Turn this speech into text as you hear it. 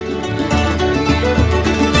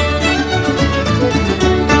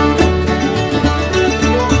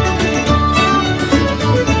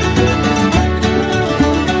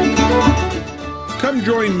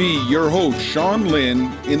host, Sean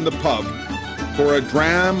Lynn, in the pub for a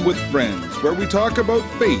Dram with Friends, where we talk about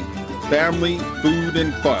faith, family, food,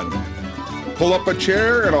 and fun. Pull up a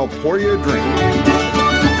chair and I'll pour you a drink.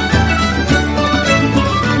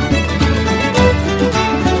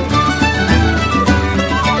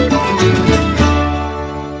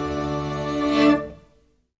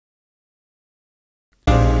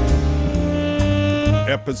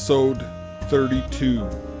 Episode 32.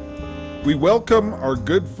 We welcome our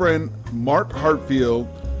good friend Mark Hartfiel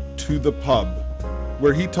to the pub,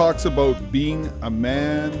 where he talks about being a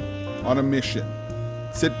man on a mission.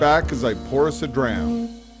 Sit back as I pour us a dram.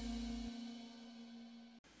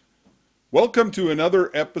 Welcome to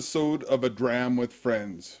another episode of A Dram with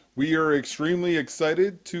Friends. We are extremely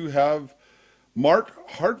excited to have Mark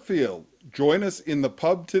Hartfiel join us in the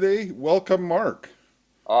pub today. Welcome, Mark.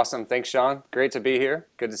 Awesome. Thanks, Sean. Great to be here.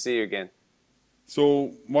 Good to see you again.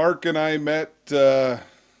 So Mark and I met,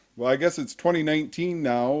 I guess it's 2019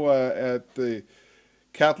 now, at the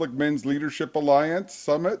Catholic Men's Leadership Alliance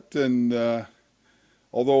Summit. And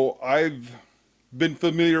although I've been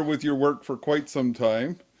familiar with your work for quite some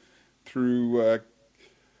time through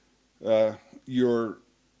your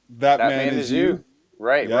That Man Is You.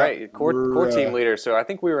 Right, Yeah, right. Core team leader. So I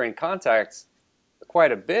think we were in contact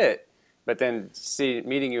quite a bit, but then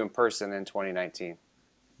meeting you in person in 2019.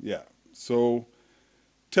 Yeah. So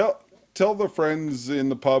tell the friends in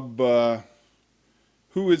the pub,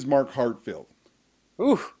 who is Mark Hartfield?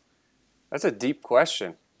 Ooh, that's a deep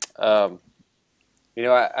question. I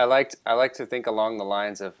like to think along the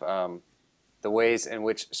lines of the ways in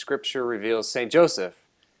which Scripture reveals Saint Joseph.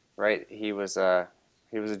 Right, he was a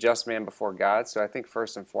just man before God. So I think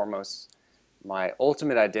first and foremost, my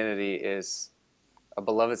ultimate identity is a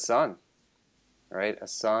beloved son. Right, a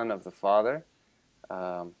son of the Father,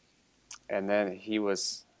 and then he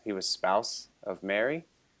was spouse of Mary.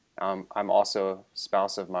 I'm also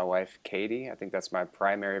spouse of my wife Katie. I think that's my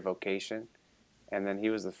primary vocation. And then he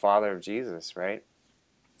was the father of Jesus, right?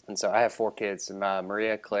 And so I have 4 kids: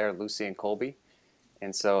 Maria, Claire, Lucy, and Colby.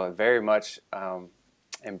 And so I very much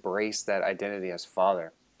embrace that identity as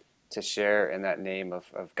father, to share in that name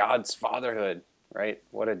of God's fatherhood, right?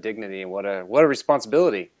 What a dignity and what a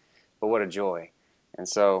responsibility, but what a joy. And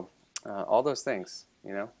so all those things,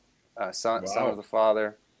 son of the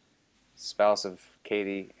Father, spouse of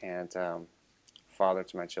Katie, and father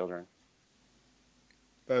to my children.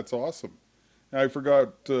 That's awesome. I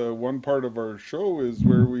forgot one part of our show is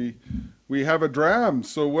where we have a dram.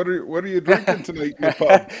 So what are you drinking tonight in the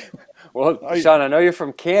pub? Well, Sean, I know you're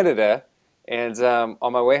from Canada, and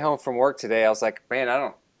on my way home from work today, I was like, man,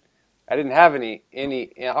 I didn't have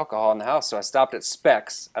any alcohol in the house, so I stopped at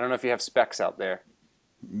Specs. I don't know if you have Specs out there.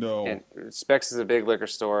 No. And Specs is a big liquor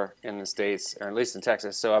store in the States, or at least in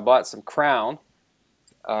Texas. So I bought some Crown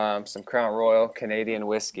Royal Canadian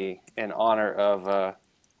whiskey in honor of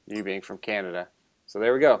you being from Canada. So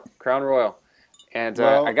there we go, Crown Royal. And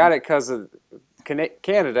I got it because of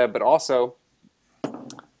Canada, but also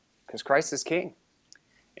because Christ is King.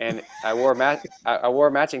 And I wore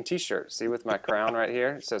a matching T-shirt. See, with my crown right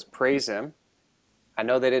here, it says "Praise Him." I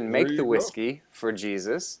know they didn't make the whiskey for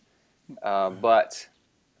Jesus, but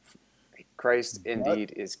Christ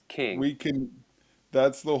indeed is King.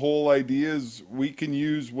 That's the whole idea, is we can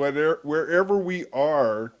use wherever we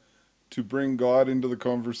are to bring God into the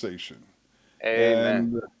conversation. Amen.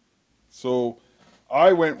 And so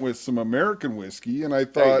I went with some American whiskey, and I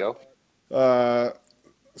There you thought, go.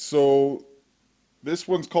 so this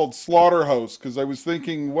one's called Slaughterhouse, because I was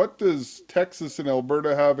thinking, what does Texas and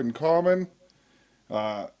Alberta have in common?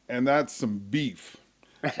 And that's some beef.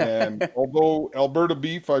 And although Alberta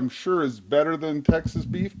beef, I'm sure, is better than Texas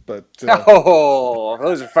beef, but Oh,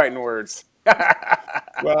 those are fighting words.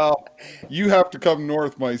 well, you have to come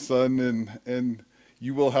north, my son, and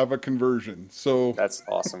you will have a conversion. So, That's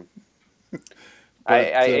awesome. I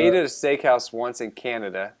but ate at a steakhouse once in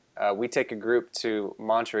Canada. We take a group to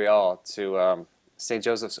Montreal to St.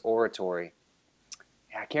 Joseph's Oratory.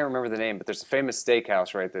 I can't remember the name, but there's a famous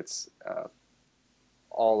steakhouse, right, that's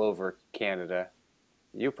all over Canada.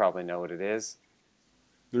 You probably know what it is.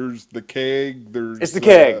 there's the keg. It's There's the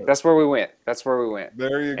Keg. That's where we went.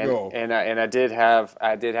 there you And go. I did have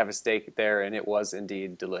a steak there, and it was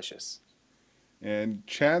indeed delicious. And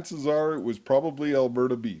chances are it was probably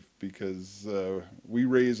Alberta beef, because we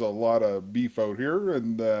raise a lot of beef out here,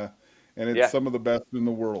 and it's Yeah, some of the best in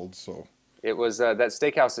the world. So, it was that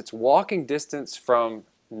steakhouse. It's walking distance from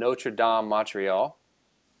Notre Dame, Montreal,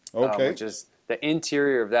 okay. which is the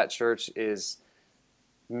interior of that church is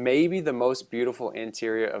maybe the most beautiful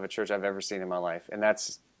interior of a church I've ever seen in my life, and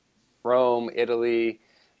that's Rome, Italy.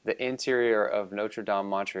 The interior of Notre Dame,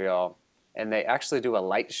 Montreal and they actually do a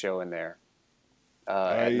light show in there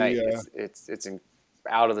at I night.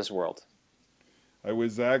 Out of this world. I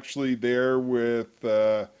was actually there with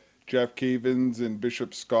Jeff Cavins and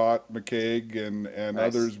Bishop Scott McCaig and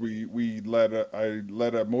Nice. others. I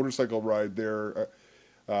led a motorcycle ride there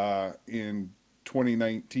in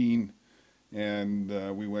 2019,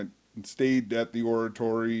 and we went and stayed at the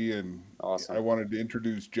oratory, and I Awesome. wanted to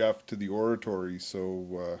introduce Jeff to the oratory,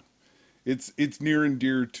 so it's near and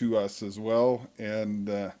dear to us as well. And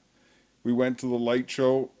we went to the light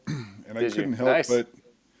show, and I Did you? couldn't help Nice.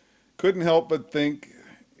 think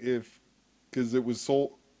if because it was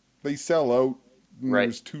sold, they sell out, and there Right.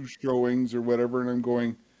 was two showings or whatever, and I'm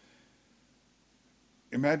going,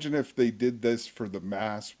 imagine if they did this for the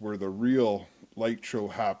mass where the real light show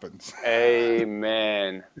happens.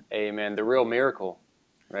 Amen. Amen. The real miracle,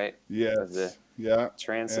 right? Of the Yes, yeah,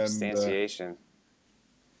 and transubstantiation.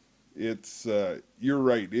 it's you're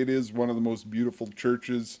right. It is one of the most beautiful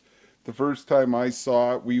churches. The first time I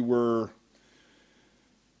saw it,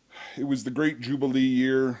 it was the great Jubilee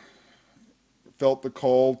year. Felt the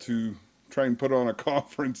call to try and put on a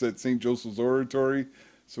conference at St. Joseph's Oratory.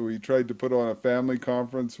 So we tried to put on a family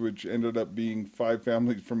conference, which ended up being five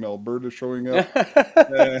families from Alberta showing up.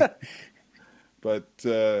 Uh, but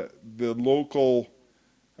the local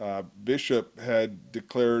bishop had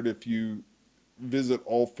declared if you visit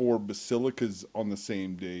all four basilicas on the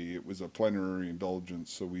same day, it was a plenary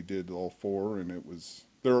indulgence. So we did all four, and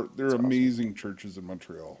they're That's awesome. amazing churches in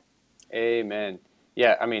Montreal. Amen.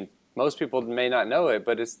 Yeah, I mean, most people may not know it,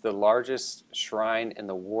 but it's the largest shrine in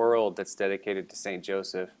the world that's dedicated to Saint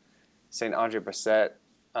Joseph. Saint Andre Bessette,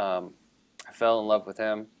 I fell in love with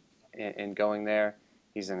him in going there.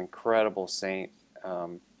 He's an incredible saint.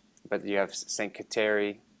 But you have Saint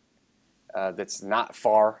Kateri, that's not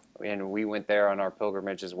far, and we went there on our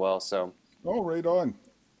pilgrimage as well. So Oh, right on.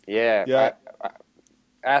 yeah, Yeah.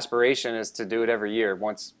 aspiration is to do it every year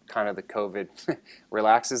once kind of the COVID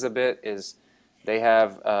relaxes a bit. Is they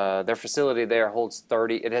have their facility there holds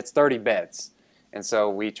 30. It has 30 beds, and so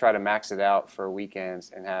we try to max it out for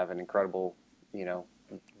weekends and have an incredible, you know,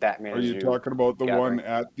 that Are you manager talking about the one gathering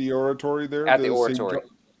at the oratory there, at the the St. oratory. John,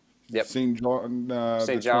 Yep, the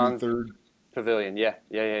St. John 23rd? Pavilion. Yeah,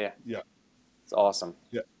 yeah, yeah, yeah. Yeah, It's awesome.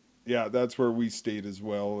 yeah, yeah. That's where we stayed as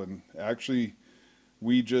well. And actually,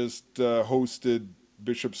 we just hosted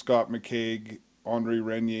Bishop Scott McCaig, Andre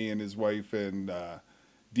Renier, and his wife, and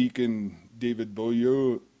Deacon David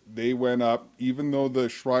Beaulieu. They went up, even though the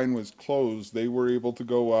shrine was closed, they were able to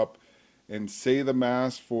go up and say the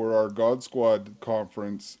Mass for our God Squad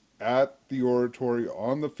conference at the oratory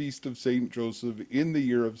on the Feast of St. Joseph in the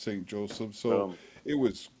year of St. Joseph. So Boom. it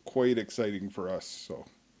was quite exciting for us. So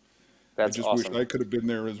I That's just wish awesome. I could have been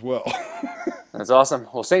there as well. That's awesome.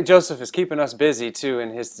 Well, St. Joseph is keeping us busy too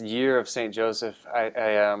in his year of St. Joseph.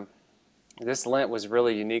 This Lent was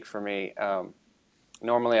really unique for me.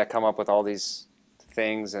 Normally, I come up with all these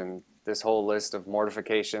things and this whole list of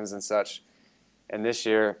mortifications and such. And this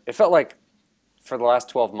year, it felt like for the last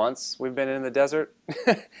 12 months we've been in the desert.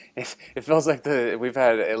 It feels like we've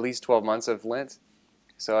had at least 12 months of Lent.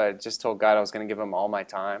 So I just told God I was going to give him all my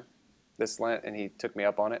time this Lent, and he took me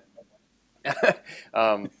up on it.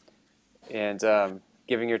 um, and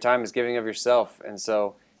giving your time is giving of yourself. And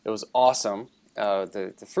so it was awesome,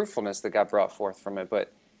 the fruitfulness that got brought forth from it.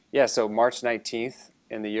 But yeah, so March 19th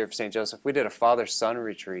in the year of St. Joseph, we did a father-son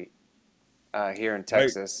retreat here in I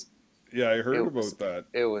Texas. Yeah, I It heard was about that.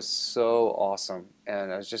 it was so awesome,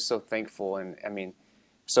 and I was just so thankful. And I mean,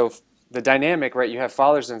 so the dynamic, right? You have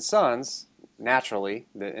fathers and sons naturally,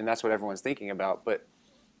 and that's what everyone's thinking about. But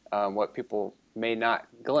what people may not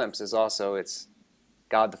glimpse is also it's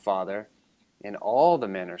God the Father, and all the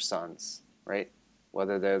men are sons, right?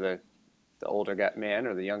 Whether they're the older man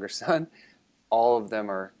or the younger son, all of them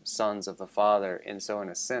are sons of the Father, and so in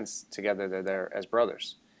a sense, together they're there as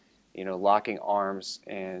brothers, locking arms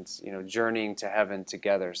and journeying to heaven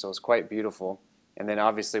together. So it's quite beautiful. And then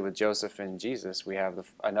obviously with Joseph and Jesus, we have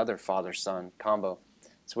another father-son combo.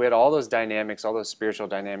 So we had all those dynamics, all those spiritual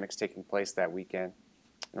dynamics taking place that weekend.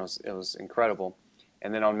 It was incredible.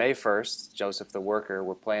 And then on May 1st, Joseph the Worker,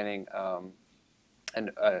 we're planning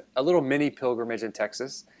a little mini pilgrimage in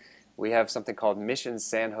Texas. We have something called Mission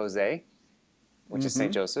San Jose, which is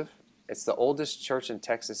St. Mm-hmm. Joseph. It's the oldest church in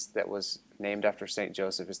Texas that was named after St.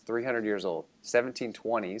 Joseph. It's 300 years old,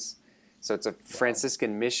 1720s. So it's a Wow.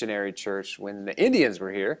 Franciscan missionary church when the Indians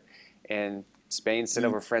were here. And Spain sent The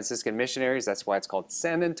over Franciscan missionaries. That's why it's called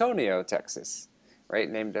San Antonio, Texas, right?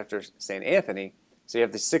 Named after St. Anthony. So you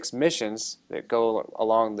have the six missions that go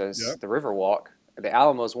along yeah. the river walk. The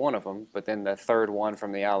Alamo is one of them, but then the third one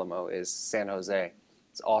from the Alamo is San Jose.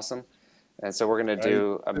 It's awesome. And so we're going to I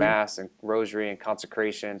do a think mass and rosary and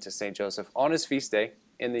consecration to St. Joseph on his feast day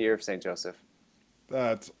in the year of St. Joseph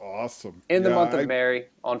that's awesome. in the Yeah, month of Mary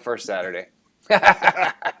on first Saturday.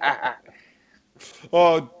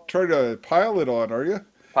 oh, try to pile it on, are you?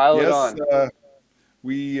 Pile it Yes, on.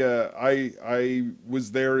 I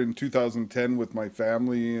was there in 2010 with my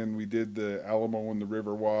family, and we did the Alamo and the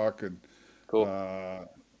River Walk, and Cool. uh,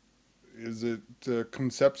 is it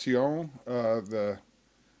Concepcion, the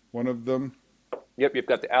one of them? Yep, you've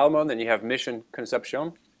got the Alamo, then you have Mission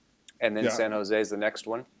Concepcion, and then Yeah, San Jose is the next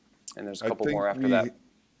one, and there's a I couple think more after that. we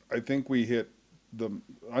I think we hit them.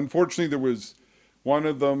 Unfortunately, there was one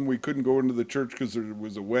of them we couldn't go into the church because there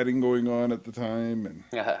was a wedding going on at the time, and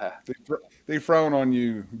they frown on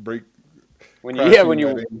you break When you yeah crashing when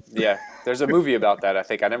you weddings. yeah, there's a movie about that. I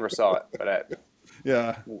think I never saw it, but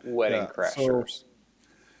Yeah, wedding yeah. So, crashers.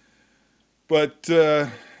 but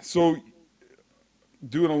so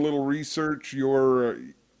doing a little research, were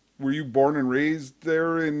you born and raised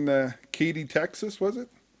there in Katy, Texas? Was it?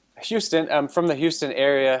 Houston. I'm from the Houston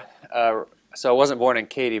area, so I wasn't born in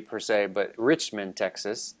Katy per se, but Richmond,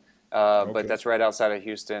 Texas. But Okay. that's right outside of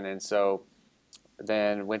Houston, and so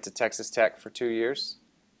then went to Texas Tech for 2 years,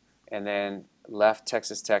 and then left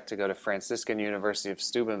Texas Tech to go to Franciscan University of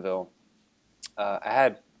Steubenville. I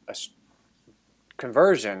had a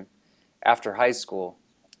conversion after high school,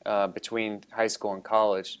 between high school and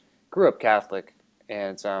college. Grew up Catholic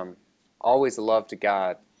and always loved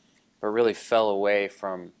God, but really fell away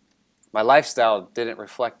from my lifestyle. Didn't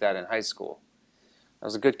reflect that in high school. I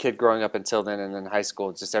was a good kid growing up until then, and then high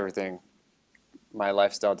school, just everything. My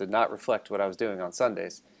lifestyle did not reflect what I was doing on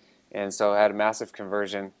Sundays, and so I had a massive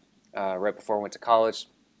conversion right before I went to college.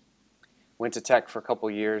 Went to tech for a couple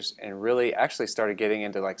years and really actually started getting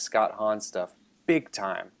into like Scott Hahn stuff big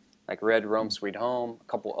time. Like read Rome Sweet Home, a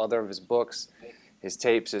couple other of his books, his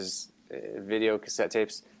tapes, his video cassette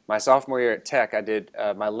tapes. My sophomore year at tech, I did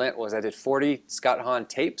my Lent was I did 40 Scott Hahn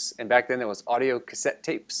tapes, and back then it was audio cassette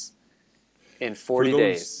tapes in For 40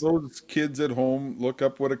 days. those kids at home, look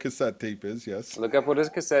up what a cassette tape is. Yes. Look up what his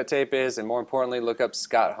cassette tape is, and more importantly, look up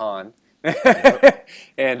Scott Hahn, Yep.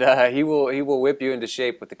 and he will whip you into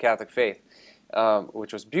shape with the Catholic faith,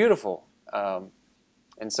 which was beautiful.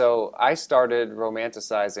 And so I started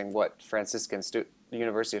romanticizing what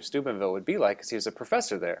University of Steubenville would be like because he was a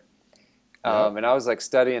professor there. Yep. And I was like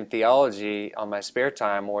studying theology on my spare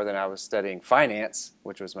time more than I was studying finance,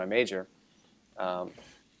 which was my major. Um,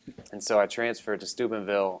 and so I transferred to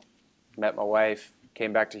Steubenville, met my wife,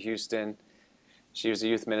 came back to Houston. She was a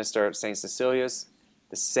youth minister at St. Cecilia's,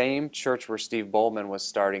 the same church where Steve Bollman was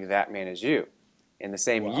starting That Man Is You, in the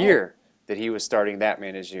same Wow. year that he was starting That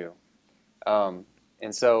Man Is You. Um,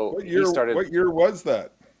 and so What he year? started What year was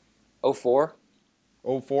that? '04,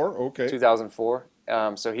 Oh, four. Okay. 2004.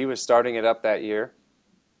 So he was starting it up that year,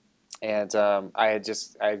 and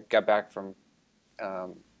I got back from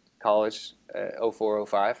um, college, '04,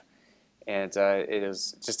 '05, and it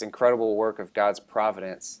is just incredible work of God's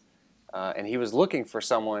providence. And he was looking for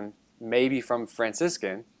someone maybe from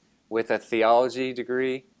Franciscan with a theology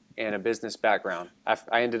degree and a business background.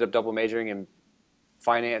 I ended up double majoring in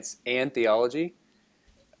finance and theology,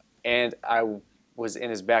 and I was in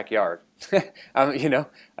his backyard.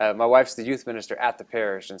 My wife's the youth minister at the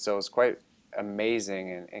parish, and so it was quite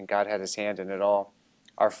amazing, and God had his hand in it all.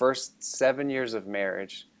 Our first 7 years of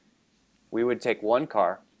marriage, we would take one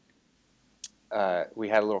car. We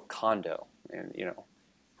had a little condo,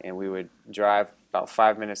 and we would drive about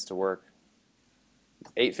 5 minutes to work,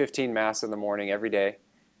 8:15 mass in the morning every day.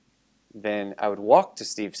 Then I would walk to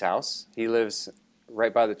Steve's house. He lives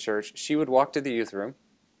right by the church. She would walk to the youth room.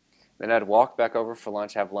 Then I'd walk back over for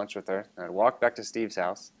lunch, have lunch with her. And I'd walk back to Steve's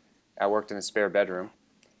house. I worked in a spare bedroom.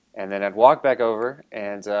 And then I'd walk back over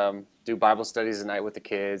and do Bible studies at night with the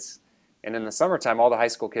kids. And in the summertime, all the high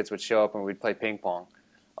school kids would show up and we'd play ping pong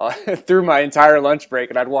through my entire lunch break.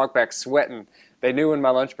 And I'd walk back sweating. They knew when my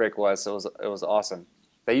lunch break was, so it was awesome.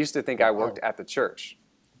 They used to think I worked Wow. at the church.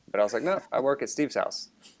 But I was like, no, I work at Steve's house.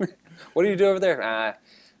 What do you do over there?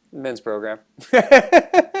 Men's program.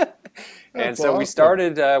 And That's so we awesome.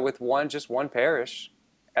 started with just one parish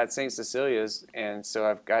at St. Cecilia's, and so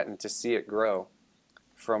I've gotten to see it grow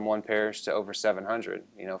from one parish to over 700.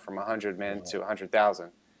 From 100 men Wow. to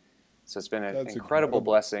 100,000. So it's been an That's incredible incredible.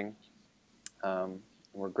 blessing.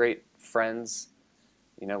 We're great friends,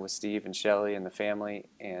 with Steve and Shelly and the family,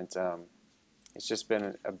 and it's just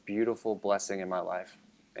been a beautiful blessing in my life.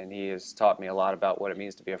 And he has taught me a lot about what it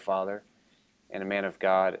means to be a father and a man of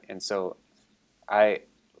God. And so I,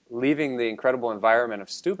 leaving the incredible environment of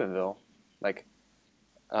Steubenville, like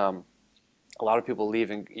um, a lot of people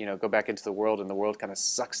leave and go back into the world, and the world kind of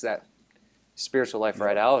sucks that spiritual life Yeah.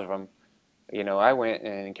 right out of them. I went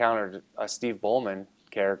and encountered a Steve Bollman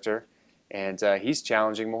character, and he's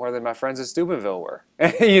challenging more than my friends at Steubenville were.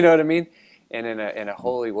 You know what I mean? And in a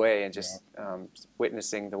holy way, and Yeah. just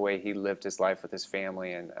witnessing the way he lived his life with his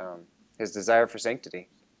family and his desire for sanctity.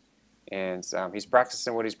 And he's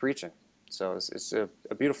practicing what he's preaching. So it's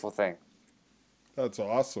a beautiful thing. That's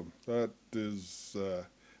awesome.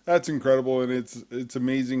 That's incredible, and it's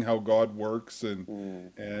amazing how God works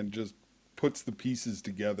Mm, and just puts the pieces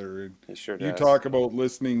together. And he sure you does. talk about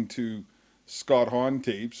listening to Scott Hahn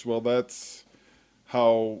tapes. Well, that's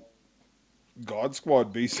how God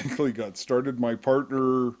Squad basically got started. My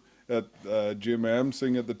partner at Jim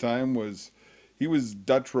Amsing at the time he was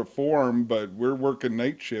Dutch Reform, but we're working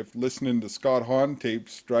night shift, listening to Scott Hahn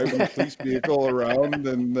tapes, driving the police vehicle around,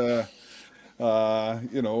 and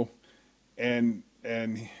you know, and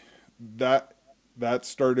that that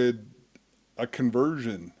started a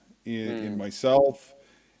conversion in Mm, myself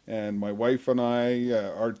and my wife and I.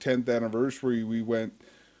 Our 10th anniversary, we went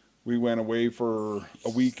away for a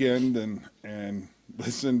weekend and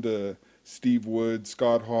listened to Steve Wood,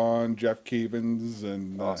 Scott Hahn, Jeff Cavins,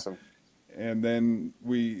 awesome. and then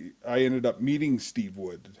I ended up meeting Steve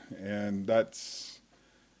Wood, and that's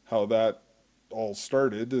how that all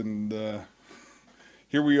started. And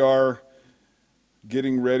here we are,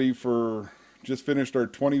 getting ready for just finished our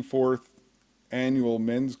 24th annual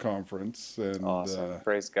men's conference, and Awesome.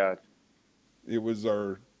 Praise God. it was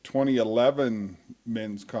our 2011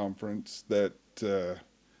 men's conference that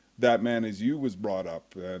that man is you was brought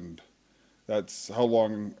up, and that's how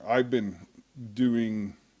long I've been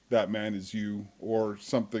doing that man is you or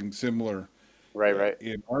something similar Right, right.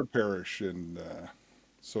 in our parish, and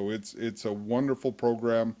so it's a wonderful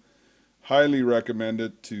program. Highly recommend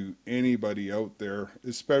it to anybody out there,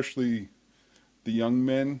 especially the young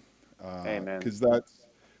men, Amen. because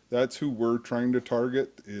that's who we're trying to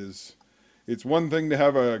target. Is It's one thing to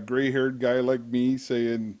have a gray-haired guy like me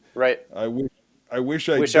saying, Right. "I wish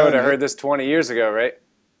I'd Wish I would done have it." heard this 20 years ago, right?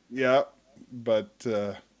 Yeah, but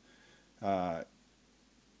uh,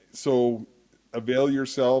 so avail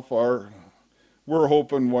yourself. We're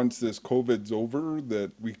hoping once this COVID's over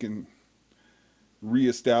that we can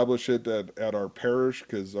reestablish it at our parish,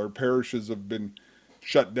 because our parishes have been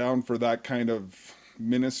shut down for that kind of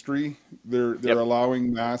ministry. They're Yep.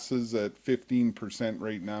 allowing masses at 15%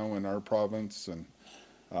 right now in our province, and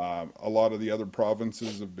a lot of the other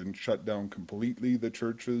provinces have been shut down completely, the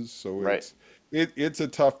churches. So Right. it's a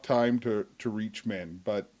tough time to reach men,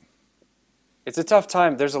 but It's a tough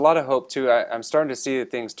time. There's a lot of hope too. I'm starting to see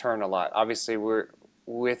that things turn a lot. Obviously, we're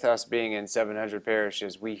with us being in 700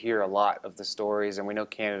 parishes, we hear a lot of the stories, and we know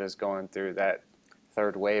Canada's going through that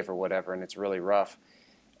third wave or whatever, and it's really rough.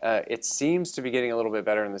 It seems to be getting a little bit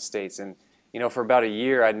better in the States, and for about a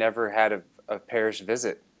year, I never had a parish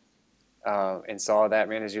visit and saw that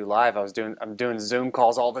man as you live. I'm doing Zoom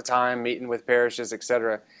calls all the time, meeting with parishes,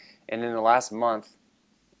 etc. And in the last month,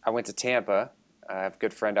 I went to Tampa. I have a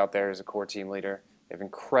good friend out there who's a core team leader. They have an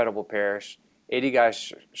incredible parish. 80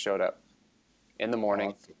 guys showed up in the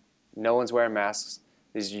morning. awesome. No one's wearing masks.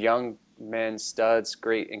 These young men, studs,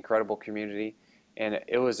 great, incredible community, and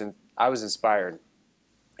I was inspired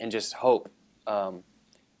and just hope.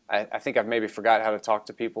 I think I've maybe forgot how to talk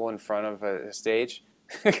to people in front of a stage.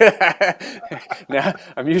 Now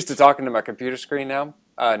I'm used to talking to my computer screen now.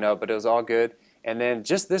 No, but it was all good. And then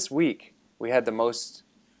just this week, we had the most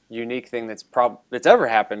unique thing that's ever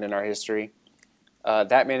happened in our history.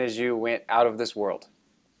 That Man Is You went out of this world.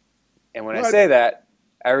 And when I What? say that,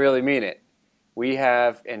 I really mean it. We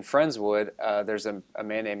have in Friendswood, there's a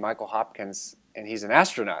man named Michael Hopkins, and he's an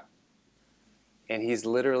astronaut. And he's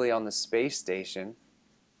literally on the space station.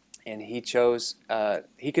 And he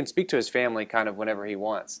can speak to his family kind of whenever he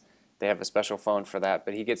wants. They have a special phone for that.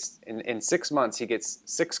 But he gets, in 6 months, he gets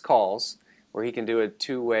 6 calls where he can do a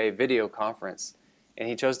two-way video conference. And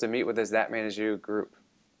he chose to meet with his That Man Is You group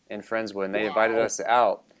in Friendswood, and they invited Wow. us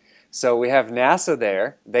out. So we have NASA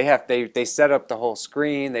there. They set up the whole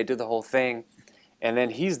screen. They do the whole thing, and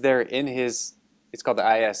then he's there in his. It's called the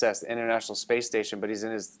ISS, the International Space Station, but he's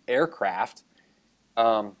in his aircraft,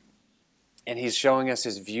 um, and he's showing us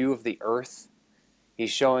his view of the Earth. He's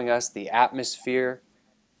showing us the atmosphere,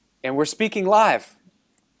 and we're speaking live.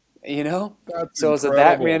 You know, That's so it's a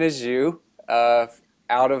That Man incredible. Is You,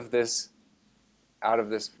 out of this, out of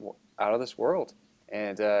this, out of this world,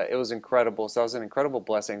 and it was incredible. So it was an incredible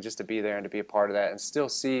blessing just to be there and to be a part of that, and still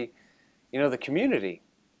see the community.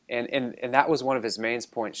 And that was one of his main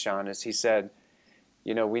points, Sean, is he said,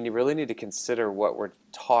 we really need to consider what we're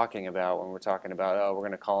talking about when we're talking about, oh, we're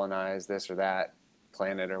going to colonize this or that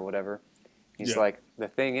planet or whatever. He's Yeah. like, the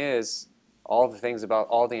thing is, all the things about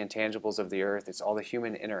all the intangibles of the earth. It's all the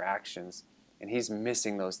human interactions, and he's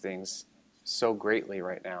missing those things so greatly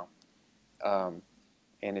right now. Um,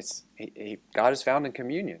 and God is found in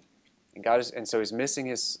communion, and so he's missing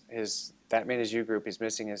his that man is you group. He's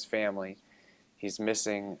missing his family. He's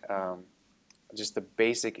missing just the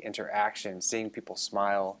basic interaction, seeing people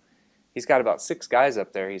smile. He's got about 6 guys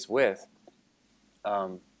up there he's with,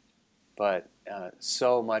 um, but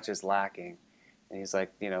so much is lacking. And he's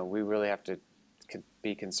like, we really have to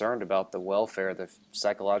be concerned about the welfare, the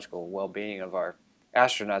psychological well-being of our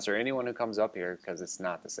astronauts or anyone who comes up here, because it's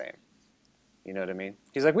not the same. You know what I mean?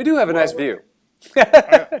 He's like, we do have a nice Well, view.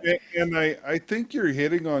 I, I think you're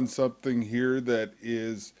hitting on something here that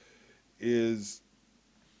is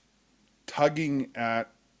tugging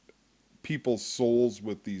at people's souls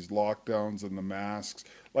with these lockdowns and the masks.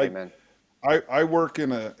 Like Amen. I work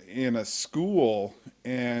in a school,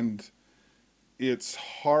 and it's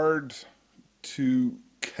hard to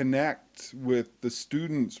connect with the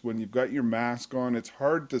students when you've got your mask on. It's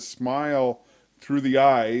hard to smile through the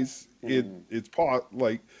eyes. Mm.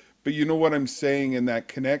 Like, but you know what I'm saying in that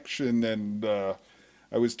connection. And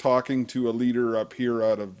I was talking to a leader up here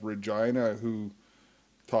out of Regina who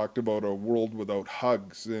talked about a world without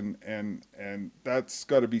hugs, and that's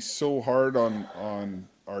got to be so hard on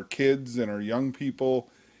our kids and our young people.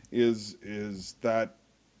 Is that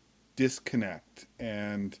disconnect,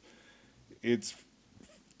 and it's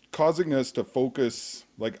causing us to focus.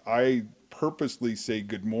 Like, I purposely say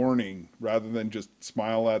good morning rather than just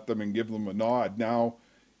smile at them and give them a nod. Now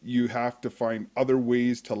you have to find other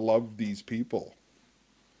ways to love these people.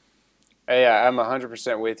 Yeah, I'm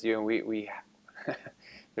 100% with you. And we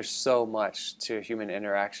there's so much to human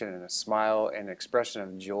interaction and a smile and an expression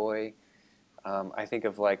of joy. I think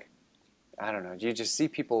of, like, I don't know, you just see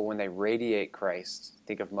people when they radiate Christ.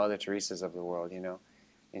 Think of Mother Teresa's of the world,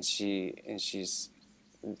 and she's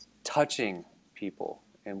touching people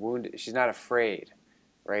and wounded. She's not afraid,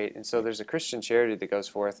 right? And so there's a Christian charity that goes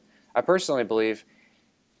forth. I personally believe,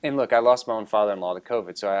 and look, I lost my own father-in-law to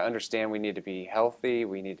COVID, so I understand we need to be healthy,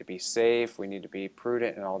 we need to be safe, we need to be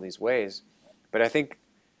prudent in all these ways. But I think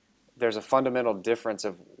there's a fundamental difference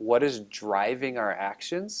of what is driving our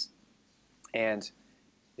actions. And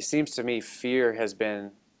it seems to me fear has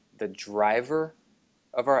been the driver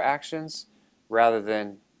of our actions rather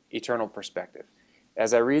than eternal perspective.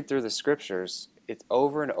 As I read through the scriptures, it's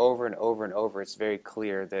over and over and over and over. It's very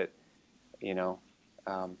clear that, you know,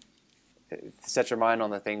 um, set your mind on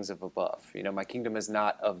the things of above. My kingdom is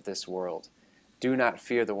not of this world. Do not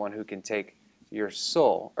fear the one who can take your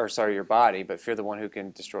soul, or sorry, your body, but fear the one who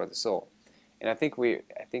can destroy the soul. And I think we're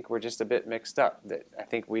just a bit mixed up. That I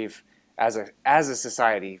think we've, as a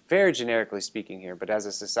society, very generically speaking here, but as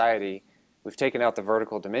a society, we've taken out the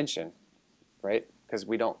vertical dimension, right? Because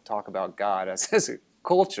we don't talk about God as a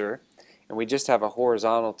culture, and we just have a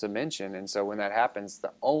horizontal dimension. And so when that happens,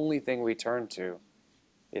 the only thing we turn to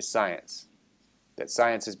is science. That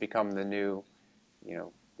science has become the new, you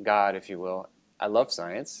know, God, if you will. I love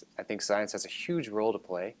science. I think science has a huge role to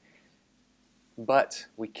play, but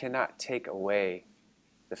we cannot take away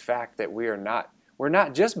the fact that we're not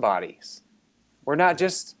just bodies. We're not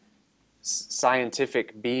just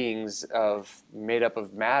scientific beings made up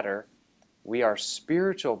of matter. We are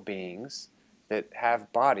spiritual beings that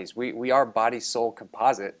have bodies. We are body soul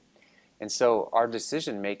composite. And so our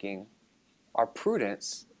decision making, our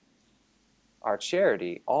prudence, our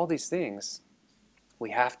charity, all these things, we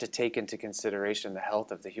have to take into consideration the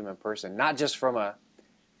health of the human person, not just from a,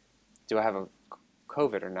 do I have a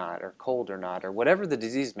COVID or not, or cold or not, or whatever the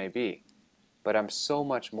disease may be. But I'm so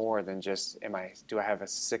much more than just, do I have a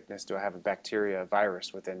sickness? Do I have a bacteria, a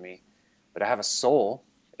virus within me? But I have a soul.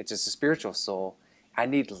 It's just a spiritual soul. I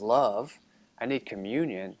need love. I need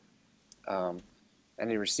communion. Um, I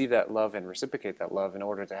need to receive that love and reciprocate that love in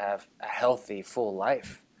order to have a healthy, full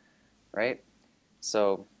life, right?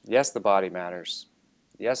 So, yes, the body matters.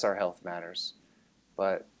 Yes, our health matters.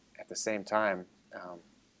 But at the same time,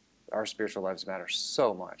 our spiritual lives matter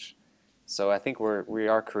so much. So I think we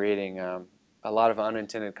are creating a lot of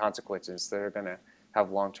unintended consequences that are going to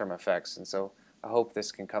have long-term effects. And so I hope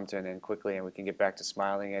this can come to an end quickly, and we can get back to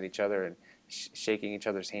smiling at each other and shaking each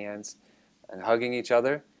other's hands and hugging each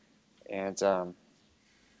other. And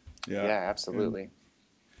Yeah. yeah, And absolutely.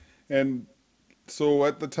 and so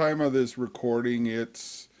at the time of this recording,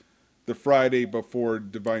 it's the Friday before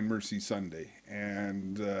Divine Mercy Sunday,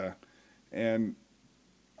 and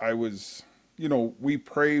I was, we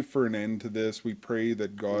pray for an end to this. We pray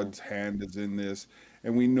that Mm. God's hand is in this,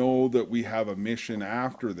 and we know that we have a mission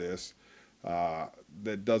after this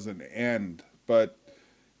that doesn't end.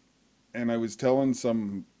 And I was telling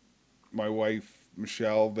some my wife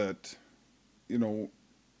Michelle that, you know,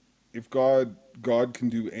 if God can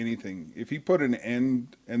do anything. If he put an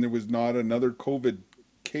end and there was not another COVID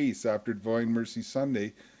case after Divine Mercy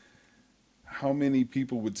Sunday, how many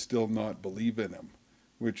people would still not believe in him?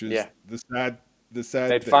 Which is Yeah. the sad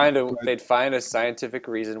thing. But They'd find a scientific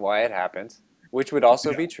reason why it happened, which would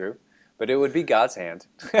also yeah, be true, but it would be God's hand.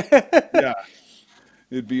 yeah,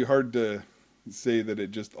 it'd be hard to say that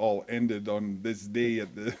it just all ended on this day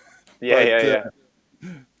at the Yeah, yeah, but yeah.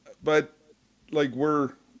 but like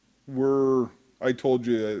we're I told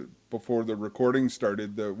you before the recording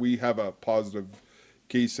started that we have a positive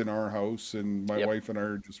case in our house, and my Yep. wife and I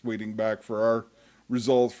are just waiting back for our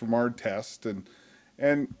results from our test. And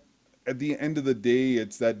at the end of the day,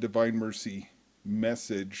 it's that divine mercy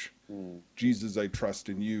message. Mm, Jesus, I trust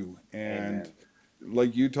in you. And amen.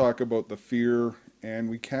 like you talk about the fear, and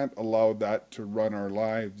we can't allow that to run our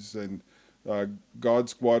lives. And uh, God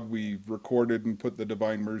Squad, we've recorded and put the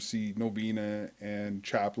Divine Mercy Novena and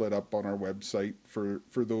Chaplet up on our website for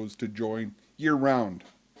those to join year round.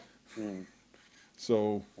 Mm,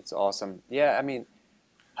 So, that's awesome. Yeah, I mean,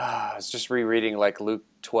 I was just rereading like Luke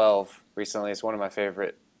 12 recently. It's one of my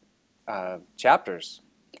favorite chapters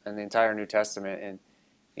in the entire New Testament, and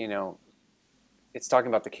you know, it's talking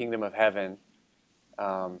about the kingdom of heaven.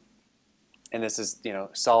 Um, and this is,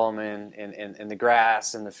 Solomon and the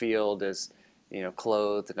grass and the field is,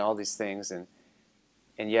 clothed and all these things, and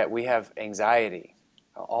yet we have anxiety.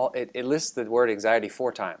 It lists the word anxiety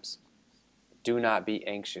 4 times. Do not be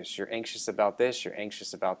anxious. You're anxious about this. You're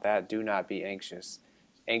anxious about that. Do not be anxious.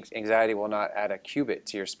 Anxiety will not add a cubit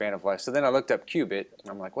to your span of life. So then I looked up cubit,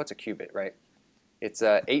 and I'm like, what's a cubit, right? It's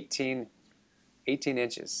 18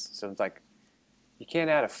 inches. So it's like you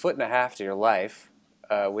can't add a foot and a half to your life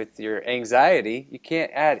with your anxiety. You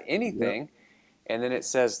can't add yeah, anything. And then it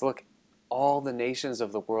says, look, all the nations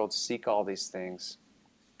of the world seek all these things.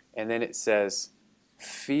 And then it says,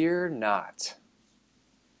 fear not.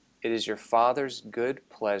 It is your Father's good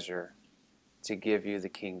pleasure to give you the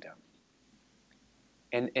kingdom.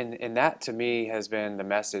 And that to me has been the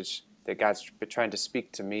message that God's been trying to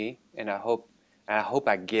speak to me, and I hope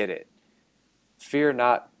I get it. Fear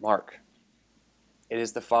not, Mark. It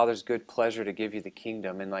is the Father's good pleasure to give you the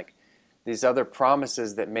kingdom. And like these other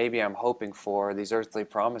promises that maybe I'm hoping for, these earthly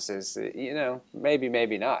promises, maybe,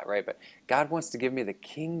 maybe not, right? But God wants to give me the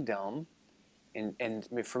kingdom, and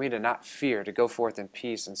for me to not fear, to go forth in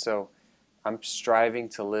peace. And so I'm striving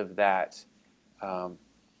to live that, um,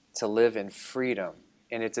 to live in freedom.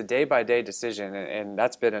 And it's a day by day decision. And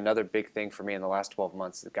that's been another big thing for me in the last 12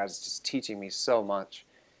 months. That God is just teaching me so much.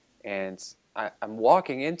 And I'm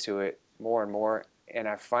walking into it more and more, and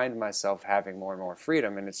I find myself having more and more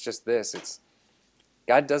freedom. And it's just this: it's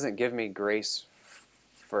God doesn't give me grace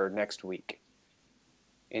for next week,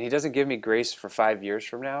 and He doesn't give me grace for 5 years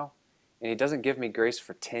from now, and He doesn't give me grace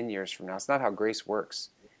for 10 years from now. It's not how grace works.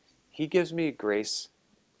 He gives me grace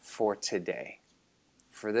for today,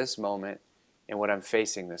 for this moment, and what I'm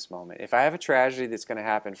facing this moment. If I have a tragedy that's going to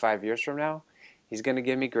happen 5 years from now, He's going to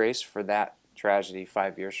give me grace for that tragedy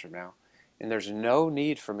 5 years from now. And there's no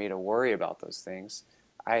need for me to worry about those things.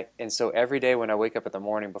 And so every day when I wake up in the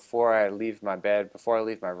morning, before I leave my bed, before I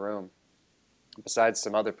leave my room, besides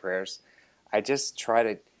some other prayers, I just try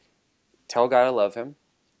to tell God I love Him,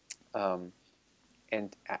 um,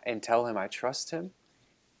 and tell Him I trust Him,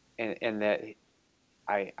 and that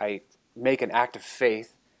I make an act of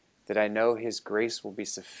faith that I know His grace will be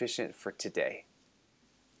sufficient for today.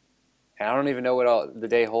 And I don't even know what all the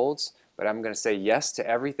day holds, but I'm going to say yes to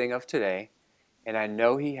everything of today, and I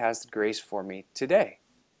know He has the grace for me today,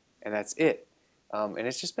 and that's it. And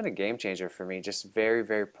it's just been a game changer for me, just very,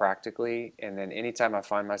 very practically. And then anytime I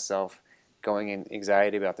find myself going in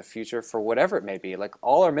anxiety about the future for whatever it may be, like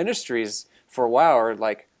all our ministries for a while are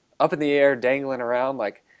like up in the air, dangling around.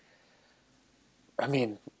 Like, I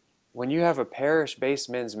mean, when you have a parish-based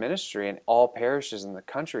men's ministry and all parishes in the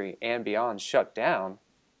country and beyond shut down,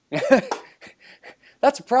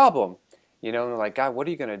 that's a problem. And they're like, God, what are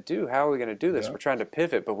you going to do? How are we going to do this? yeah. We're trying to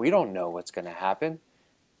pivot, but we don't know what's going to happen.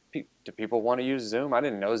 Do people want to use Zoom? I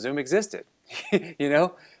didn't know Zoom existed. you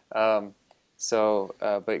know? Um,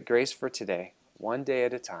 but grace for today, one day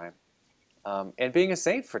at a time, and being a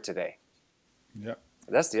saint for today. Yeah.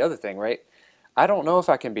 That's the other thing, right? I don't know if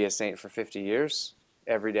I can be a saint for 50 years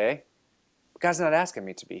every day. God's not asking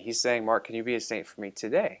me to be. He's saying, Mark, can you be a saint for me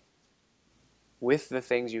today with the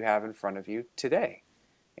things you have in front of you today?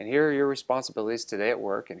 And here are your responsibilities today at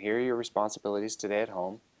work, and here are your responsibilities today at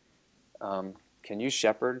home. Can you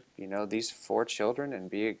shepherd, these 4 children and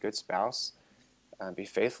be a good spouse? be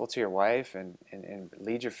faithful to your wife and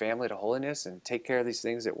lead your family to holiness and take care of these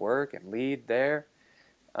things at work and lead there.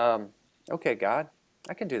 Um, okay, God,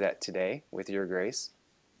 I can do that today with your grace.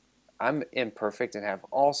 I'm imperfect and have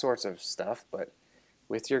all sorts of stuff, but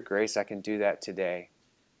with your grace, I can do that today.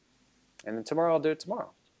 And then tomorrow, I'll do it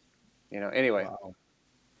tomorrow. Anyway, Wow.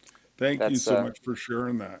 Thank you that's, so much for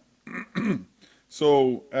sharing that.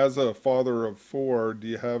 So, as a father of four, do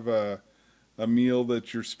you have a meal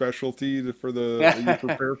that's your specialty for the that you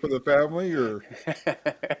prepare for the family, or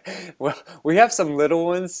well, we have some little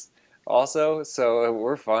ones also, so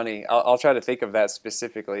we're funny. I'll try to think of that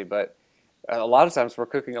specifically, but a lot of times we're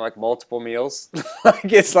cooking like multiple meals. Like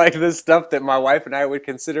it's like the stuff that my wife and I would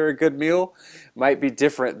consider a good meal might be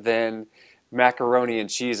different than macaroni and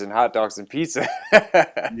cheese and hot dogs and pizza.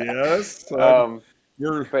 yes? um,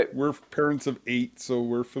 We're but we're parents of eight, so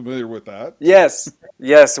we're familiar with that. yes,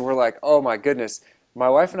 yes, we're like, oh my goodness. My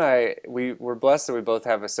wife and I, we're blessed that we both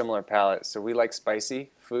have a similar palate. So we like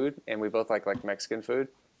spicy food, and we both like Mexican food,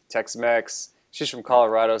 Tex-Mex. She's from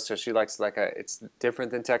Colorado, so she likes it's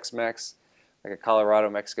different than Tex-Mex, like a Colorado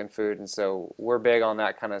Mexican food, and so we're big on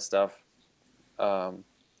that kind of stuff. Um,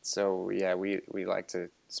 so yeah, we like to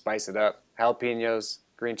spice it up, jalapenos,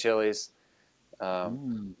 green chilies. Um,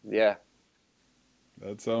 Ooh, yeah,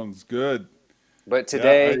 that sounds good. but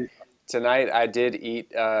Yeah, tonight, I did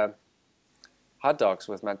eat. Hot dogs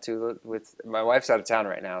with with my wife's out of town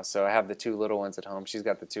right now, so I have the two little ones at home. She's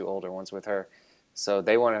got the two older ones with her. So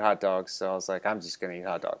they wanted hot dogs, so I was like, I'm just gonna eat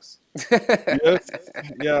hot dogs. yes,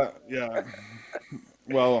 yeah, yeah.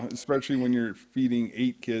 Well, especially when you're feeding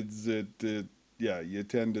eight kids, yeah, you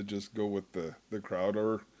tend to just go with the crowd,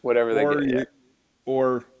 Whatever they or get, yeah. you,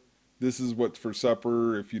 or this is what's for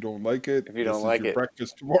supper. If you don't like If it, you don't this is like your it,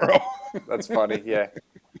 breakfast tomorrow. that's funny. Yeah.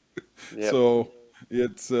 Yep. So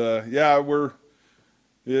it's yeah,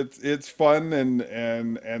 it's fun and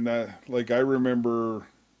like I remember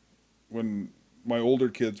when my older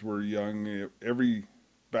kids were young, every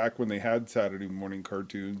back when they had Saturday morning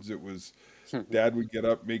cartoons, it was Dad would get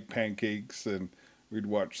up, make pancakes, and we'd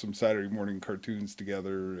watch some Saturday morning cartoons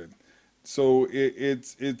together. And so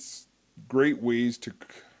it's great ways to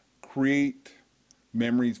create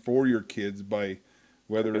memories for your kids by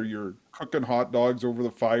whether you're cooking hot dogs over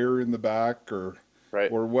the fire in the back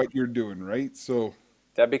Right. or what you're doing, right? So,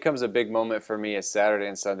 That becomes a big moment for me as Saturday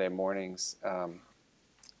and Sunday mornings.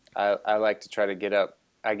 I like to try to get up.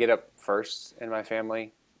 I get up first in my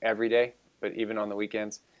family every day, but even on the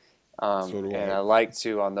weekends. so do And I. I like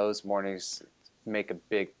to, on those mornings, make a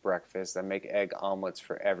big breakfast. I make egg omelets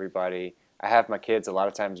for everybody. I have my kids a lot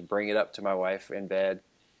of times bring it up to my wife in bed.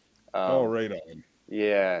 Oh, Um, right on.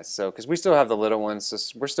 yeah, so because we still have the little ones, so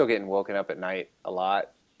we're still getting woken up at night a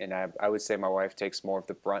lot. And I would say my wife takes more of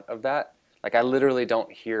the brunt of that. Like I literally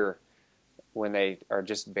don't hear when they are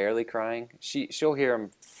just barely crying. She'll hear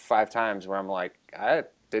them 5 times where I'm like, I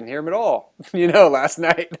didn't hear them at all, last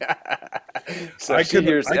night. So she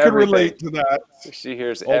hears I can everything. relate to that. She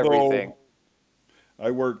hears everything. Although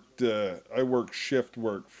I worked shift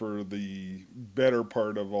work for the better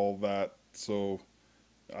part of all that. So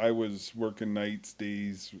I was working nights,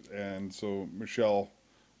 days, and so Michelle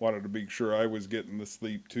wanted to make sure I was getting the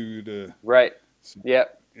sleep too to Right. so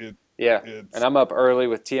Yep. it Yeah. And it's I'm up early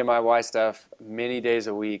with TMIY stuff many days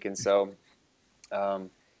a week, and so um,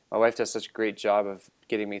 my wife does such a great job of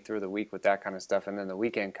getting me through the week with that kind of stuff. And then the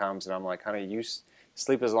weekend comes, and I'm like, honey,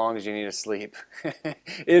 sleep as long as you need to sleep.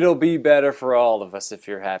 It'll be better for all of us if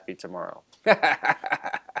you're happy tomorrow.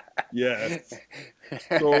 yes.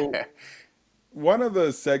 So one of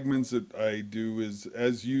the segments that I do is,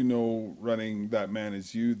 as you know, running That Man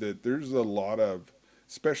Is You, that there's a lot of,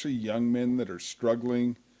 especially young men that are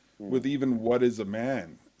struggling Hmm. with even what is a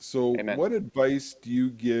man. So, Amen. what advice do you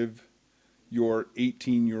give your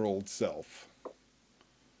 18-year-old self?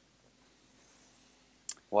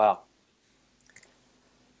 Wow.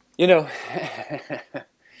 You know,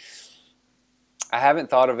 I haven't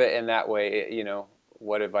thought of it in that way.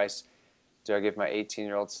 What advice do I give my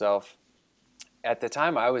 18-year-old self? At the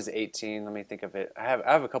time I was 18, let me think of it. I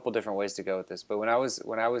have a couple different ways to go with this, but when I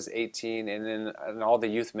was 18 and then in all the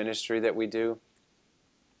youth ministry that we do,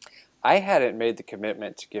 I hadn't made the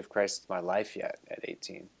commitment to give Christ my life yet at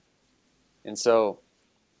 18. And so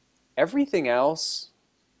everything else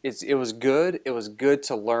it was good. It was good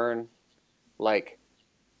to learn like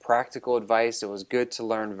practical advice. It was good to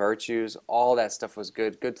learn virtues. All that stuff was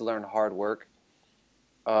good. Good to learn hard work.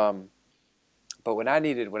 Um, but when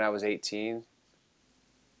I was 18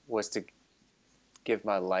 was to give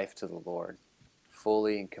my life to the Lord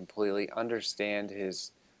fully and completely, understand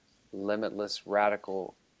His limitless,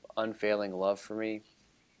 radical, unfailing love for me,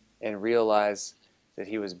 and realize that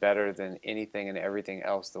he was better than anything and everything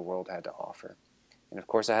else the world had to offer. And of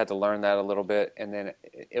course, I had to learn that a little bit. And then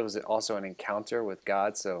it was also an encounter with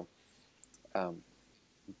God. So um,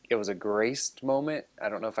 it was a graced moment. I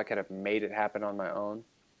don't know if I could have made it happen on my own.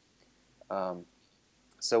 Um,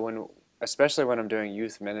 so especially when I'm doing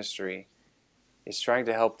youth ministry, is trying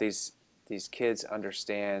to help these kids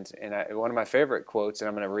understand. And one of my favorite quotes, and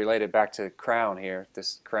I'm going to relate it back to crown here,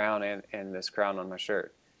 this crown and this crown on my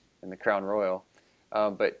shirt, and the crown royal.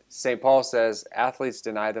 But St. Paul says, athletes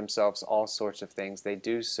deny themselves all sorts of things. They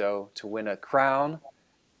do so to win a crown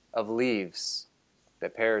of leaves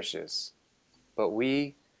that perishes, but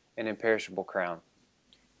we an imperishable crown.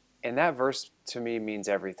 And that verse to me means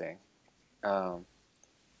everything. Um,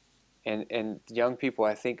 and young people,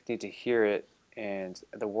 I think, need to hear it. And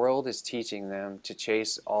the world is teaching them to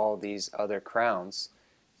chase all these other crowns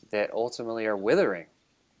that ultimately are withering.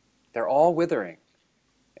 They're all withering.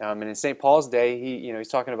 And in St. Paul's day, he's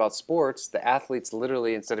talking about sports. The athletes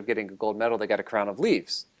literally, instead of getting a gold medal, they got a crown of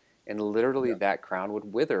leaves, and literally Yeah. that crown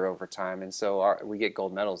would wither over time. And so we get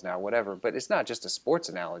gold medals now, whatever. But it's not just a sports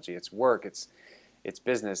analogy. It's work. It's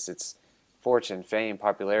business. It's fortune, fame,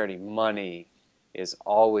 popularity, money is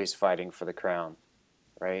always fighting for the crown,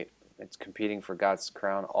 right? It's competing for God's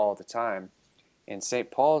crown all the time. And St.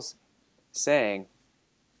 Paul's saying,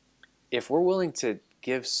 if we're willing to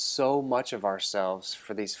give so much of ourselves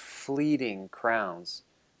for these fleeting crowns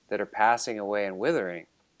that are passing away and withering,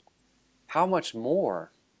 how much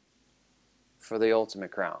more for the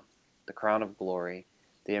ultimate crown, the crown of glory,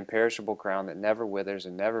 the imperishable crown that never withers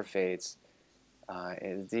and never fades,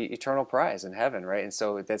 the eternal prize in heaven, right? And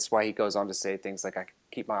so that's why he goes on to say things like, I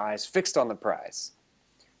keep my eyes fixed on the prize,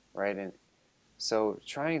 right? And so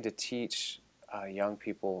trying to teach young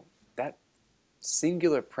people that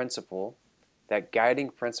singular principle, that guiding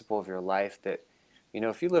principle of your life, that,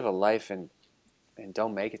 if you live a life and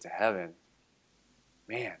don't make it to heaven,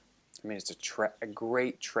 man, I mean, it's a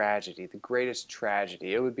great tragedy, the greatest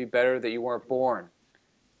tragedy. It would be better that you weren't born,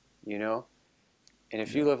 you know? And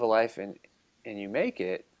if you Yeah. live a life and you make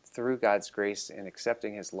it through God's grace and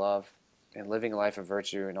accepting his love and living a life of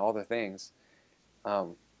virtue and all the things,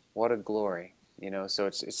 um, what a glory, So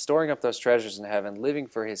it's storing up those treasures in heaven, living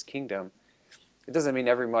for his kingdom. It doesn't mean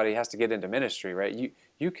everybody has to get into ministry, right?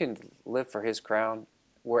 You can live for his crown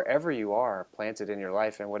wherever you are planted in your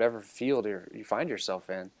life, and whatever field you find yourself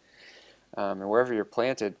in, and wherever you're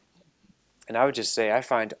planted. And I would just say I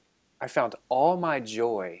found all my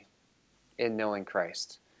joy in knowing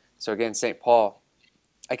Christ. So again, St. Paul,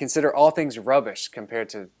 I consider all things rubbish compared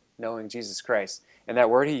to knowing Jesus Christ. And that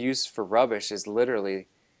word he used for rubbish is literally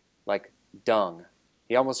like dung.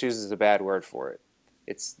 He almost uses a bad word for it.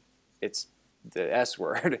 It's it's the S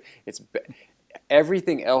word. It's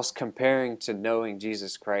everything else comparing to knowing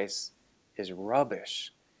Jesus Christ is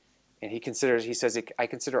rubbish. And he says, I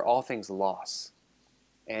consider all things loss.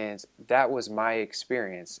 And that was my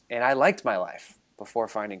experience. And I liked my life before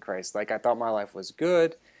finding Christ. Like, I thought my life was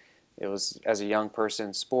good. It was, as a young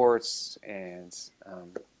person, sports and,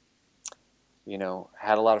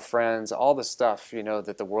 had a lot of friends, all the stuff,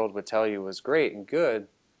 that the world would tell you was great and good.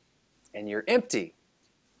 And you're empty,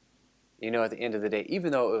 at the end of the day.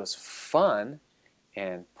 Even though it was fun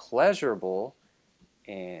and pleasurable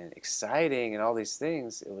and exciting and all these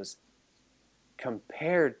things, it was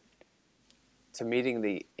compared to meeting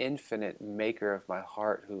the infinite maker of my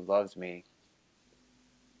heart who loved me.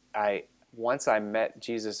 Once I met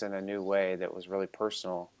Jesus in a new way that was really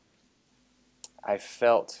personal, I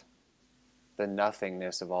felt the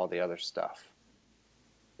nothingness of all the other stuff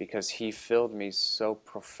because he filled me so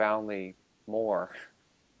profoundly more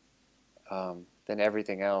than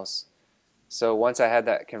everything else. So once I had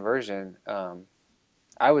that conversion,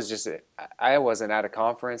 I wasn't at a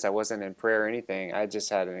conference. I wasn't in prayer or anything. I just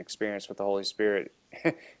had an experience with the Holy Spirit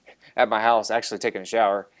at my house, actually taking a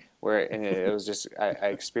shower, and it was just, I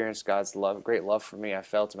experienced God's love, great love for me. I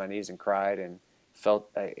fell to my knees and cried and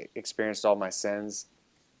I experienced all my sins,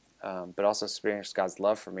 but also experienced God's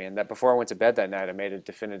love for me. And that before I went to bed that night, I made a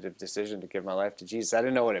definitive decision to give my life to Jesus. I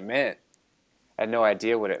didn't know what it meant. I had no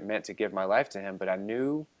idea what it meant to give my life to him, but I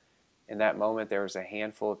knew in that moment there was a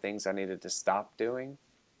handful of things I needed to stop doing,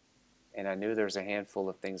 and I knew there was a handful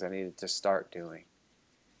of things I needed to start doing.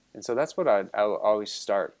 And so that's what I always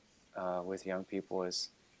start with young people is,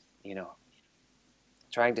 you know,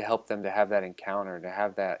 trying to help them to have that encounter, to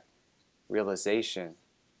have that realization,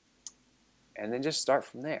 and then just start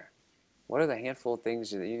from there. What are the handful of things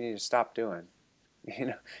that you need to stop doing? You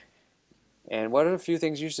know, and what are a few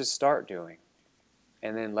things you should start doing?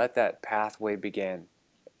 And then let that pathway begin.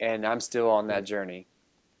 And I'm still on that journey.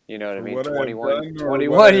 You know what I For mean? what I have 21, done or what I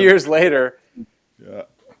 21 have, years later, Yeah.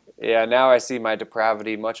 Yeah, now I see my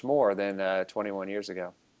depravity much more than 21 years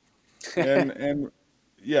ago. And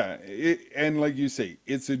yeah, and like you say,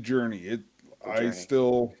 it's a journey. It's a I journey.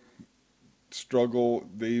 still struggle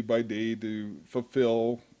day by day to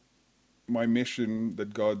fulfill my mission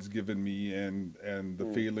that God's given me, and the Mm,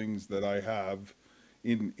 failings that I have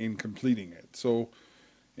in completing it. So,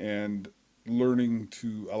 and learning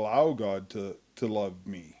to allow God to love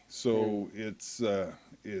me. mm, So it's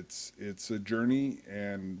a journey,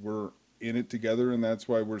 and we're in it together, and that's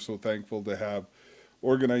why we're so thankful to have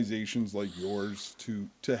organizations like yours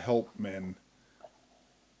to help men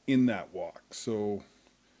in that walk. So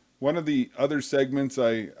one of the other segments,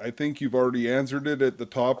 I think you've already answered it at the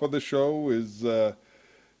top of the show, is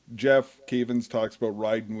Jeff Cavins talks about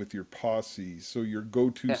riding with your posse, so your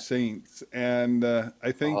go-to yeah. saints. And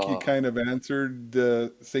I think you Oh, kind of answered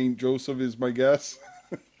Saint Joseph is my guess.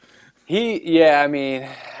 yeah, I mean,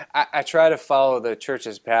 I try to follow the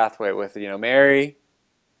church's pathway with, Mary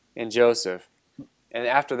and Joseph. And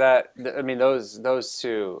after that, I mean, those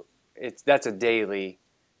two, that's a daily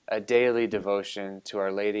devotion to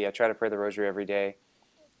Our Lady. I try to pray the rosary every day.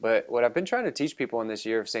 But what I've been trying to teach people in this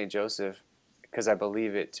year of Saint Joseph, because I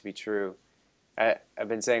believe it to be true, I've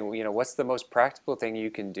been saying, well, what's the most practical thing you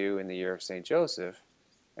can do in the year of Saint Joseph?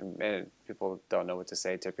 And people don't know what to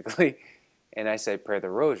say typically. And I say, pray the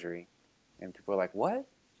rosary. And people are like, what?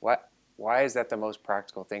 What? Why is that the most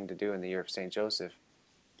practical thing to do in the year of Saint Joseph?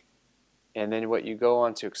 And then what you go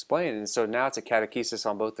on to explain, and so now it's a catechesis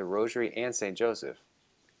on both the rosary and Saint Joseph.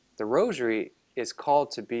 The rosary is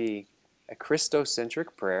called to be a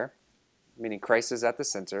Christocentric prayer, meaning Christ is at the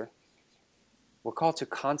center. We're called to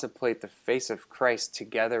contemplate the face of Christ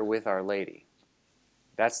together with Our Lady.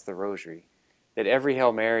 That's the rosary. That every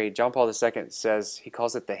Hail Mary, John Paul II says, he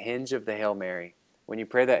calls it the hinge of the Hail Mary. When you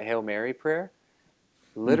pray that Hail Mary prayer,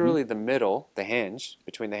 Hmm. literally the middle, the hinge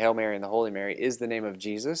between the Hail Mary and the Holy Mary is the name of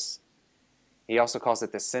Jesus. He also calls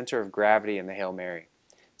it the center of gravity in the Hail Mary.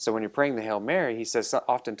 So when you're praying the Hail Mary, he says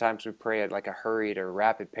oftentimes we pray at like a hurried or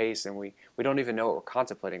rapid pace, and we don't even know what we're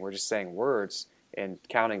contemplating. We're just saying words and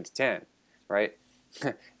counting to 10, right?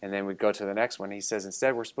 And then we go to the next one. He says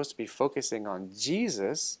instead we're supposed to be focusing on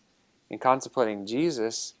Jesus and contemplating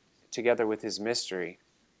Jesus together with his mystery,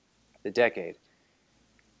 the decade.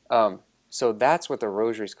 So that's what the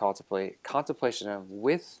rosary is called to play, contemplation of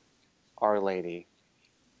with Our Lady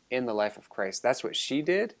in the life of Christ. That's what she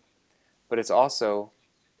did, but it's also,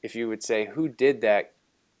 if you would say, who did that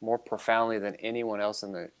more profoundly than anyone else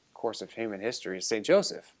in the course of human history? St.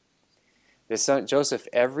 Joseph. The son Joseph,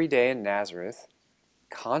 every day in Nazareth,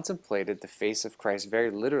 contemplated the face of Christ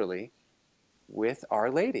very literally with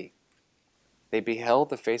Our Lady. They beheld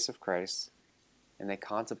the face of Christ and they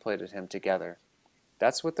contemplated him together.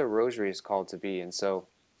 That's what the rosary is called to be. And so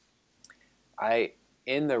I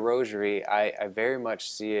in the rosary, I very much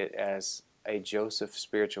see it as a Joseph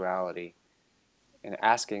spirituality and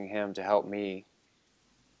asking him to help me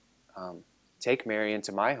um, take Mary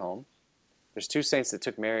into my home. There's two saints that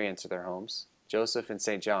took Mary into their homes, Joseph and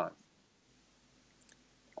St. John.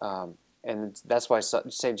 And that's why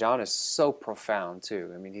St. John is so profound,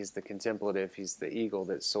 too. I mean, he's the contemplative, he's the eagle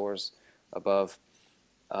that soars above.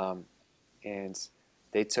 Um, and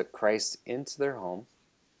they took Christ into their home,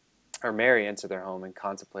 or Mary into their home, and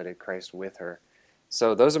contemplated Christ with her.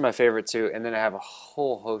 So those are my favorite two. And then I have a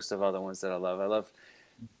whole host of other ones that I love. I love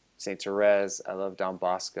St. Therese. I love Don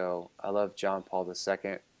Bosco. I love John Paul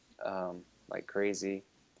II like crazy.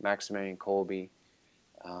 Maximilian Kolbe.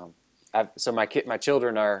 Um, so my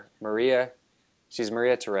children are Maria. She's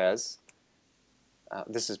Maria Therese.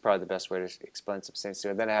 This is probably the best way to explain some saints to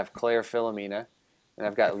her. Then I have Claire Philomena, and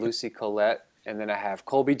I've got Lucy Colette, and then I have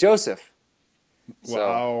Colby Joseph.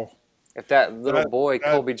 So Wow. if that little That boy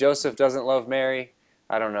that Colby Joseph doesn't love Mary,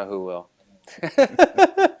 I don't know who will.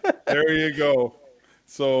 There you go.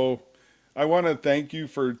 So I want to thank you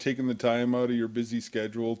for taking the time out of your busy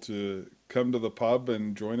schedule to come to the pub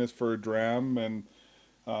and join us for a dram. And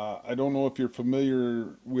I don't know if you're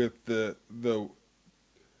familiar with the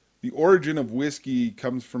origin of whiskey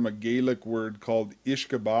comes from a Gaelic word called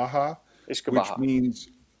Ishkabaha, which Ishkabaha. means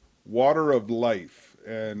water of life.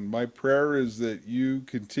 And my prayer is that you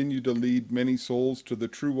continue to lead many souls to the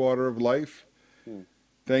true water of life. Hmm.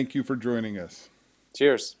 Thank you for joining us.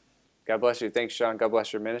 Cheers. God bless you. Thanks, Sean. God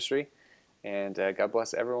bless your ministry. And God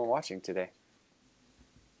bless everyone watching today.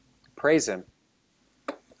 Praise Him.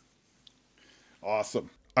 Awesome.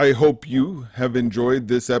 I hope you have enjoyed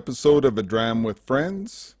this episode of A Dram with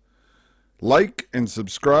Friends. Like and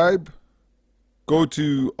subscribe. Go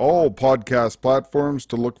to all podcast platforms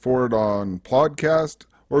to look for it on podcast,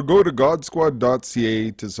 or go to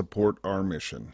godsquad.ca to support our mission.